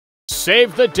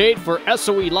Save the date for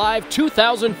SOE Live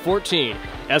 2014.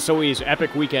 SOE's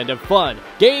epic weekend of fun,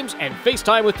 games, and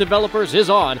FaceTime with developers is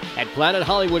on at Planet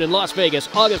Hollywood in Las Vegas,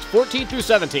 August 14th through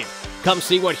 17th. Come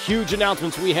see what huge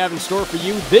announcements we have in store for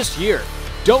you this year.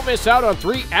 Don't miss out on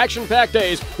 3 action-packed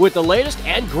days with the latest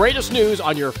and greatest news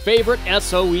on your favorite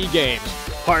SOE games.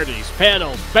 Parties,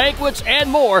 panels, banquets, and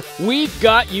more, we've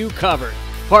got you covered.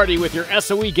 Party with your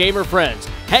SOE gamer friends,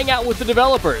 hang out with the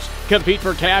developers, compete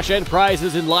for cash and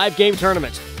prizes in live game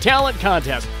tournaments, talent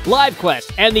contests, live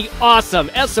quests, and the awesome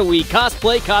SOE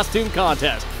cosplay costume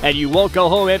contest. And you won't go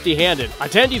home empty-handed.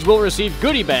 Attendees will receive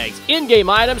goodie bags, in-game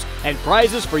items, and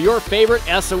prizes for your favorite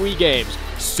SOE games.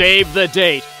 Save the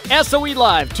date. SOE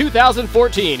Live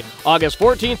 2014, August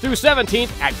 14th through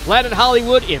 17th at Planet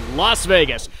Hollywood in Las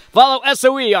Vegas. Follow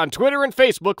SOE on Twitter and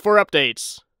Facebook for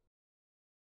updates.